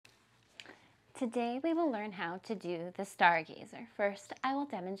Today we will learn how to do the Stargazer. First, I will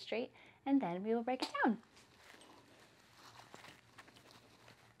demonstrate and then we will break it down.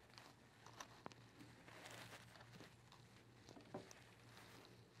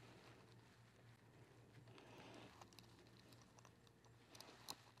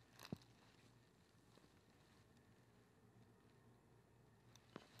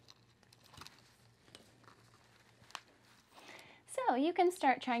 So you can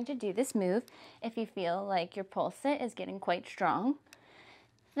start trying to do this move if you feel like your pole sit is getting quite strong.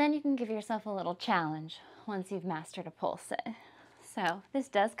 Then you can give yourself a little challenge once you've mastered a pole sit. So this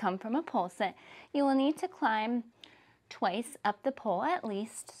does come from a pole sit. You will need to climb twice up the pole at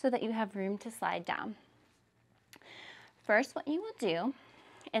least so that you have room to slide down. First, what you will do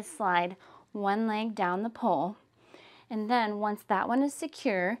is slide one leg down the pole, and then once that one is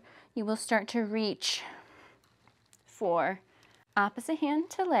secure, you will start to reach for opposite hand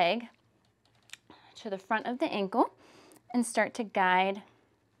to leg to the front of the ankle and start to guide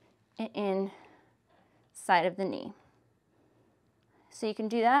it in side of the knee. So you can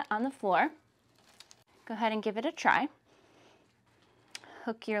do that on the floor. Go ahead and give it a try.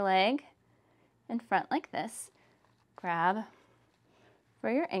 Hook your leg in front like this. Grab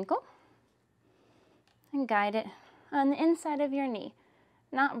for your ankle and guide it on the inside of your knee.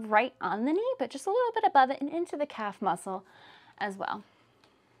 Not right on the knee, but just a little bit above it and into the calf muscle as well.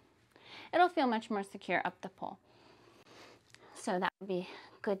 It'll feel much more secure up the pole. So that would be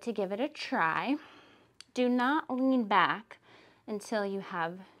good to give it a try. Do not lean back until you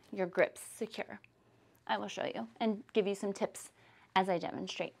have your grips secure. I will show you and give you some tips as I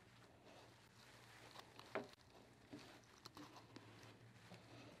demonstrate.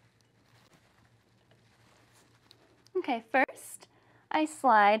 Okay, first I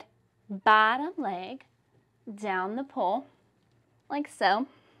slide bottom leg down the pole like so,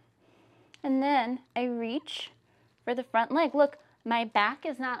 and then I reach for the front leg. Look, my back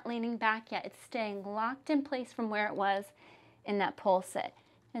is not leaning back yet. It's staying locked in place from where it was in that pole sit.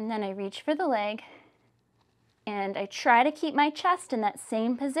 And then I reach for the leg and I try to keep my chest in that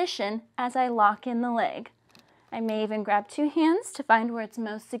same position as I lock in the leg. I may even grab two hands to find where it's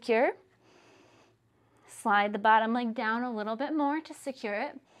most secure. Slide the bottom leg down a little bit more to secure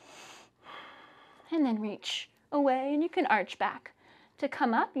it. And then reach away, and you can arch back. To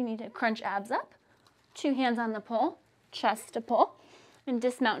come up, you need to crunch abs up, two hands on the pole, chest to pole, and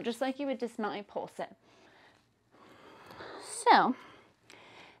dismount just like you would dismount a pole sit. So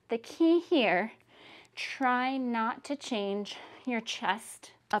the key here, try not to change your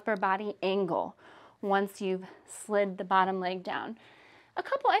chest upper body angle once you've slid the bottom leg down.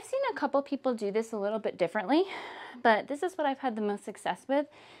 I've seen a couple people do this a little bit differently, but this is what I've had the most success with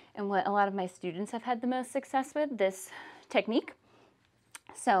and what a lot of my students have had the most success with, this technique.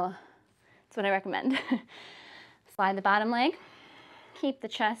 So that's what I recommend. Slide the bottom leg, keep the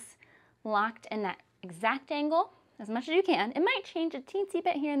chest locked in that exact angle as much as you can. It might change a teensy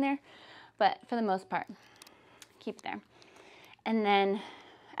bit here and there, but for the most part, keep there. And then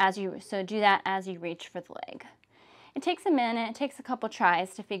do that as you reach for the leg. It takes a minute, it takes a couple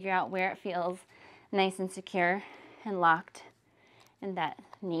tries to figure out where it feels nice and secure and locked in that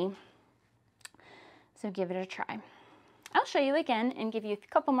knee. So give it a try. I'll show you again and give you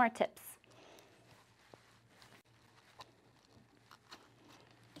a couple more tips.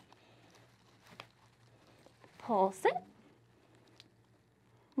 Pole sit.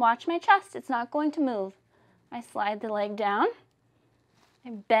 Watch my chest, it's not going to move. I slide the leg down. I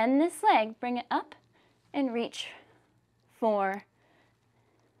bend this leg, bring it up, and reach for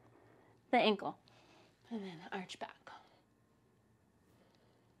the ankle. And then arch back.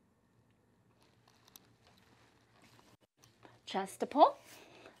 Chest to pull,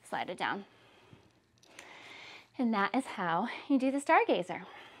 slide it down. And that is how you do the Stargazer.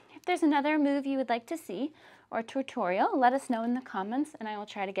 If there's another move you would like to see or tutorial, let us know in the comments and I will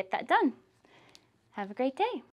try to get that done. Have a great day.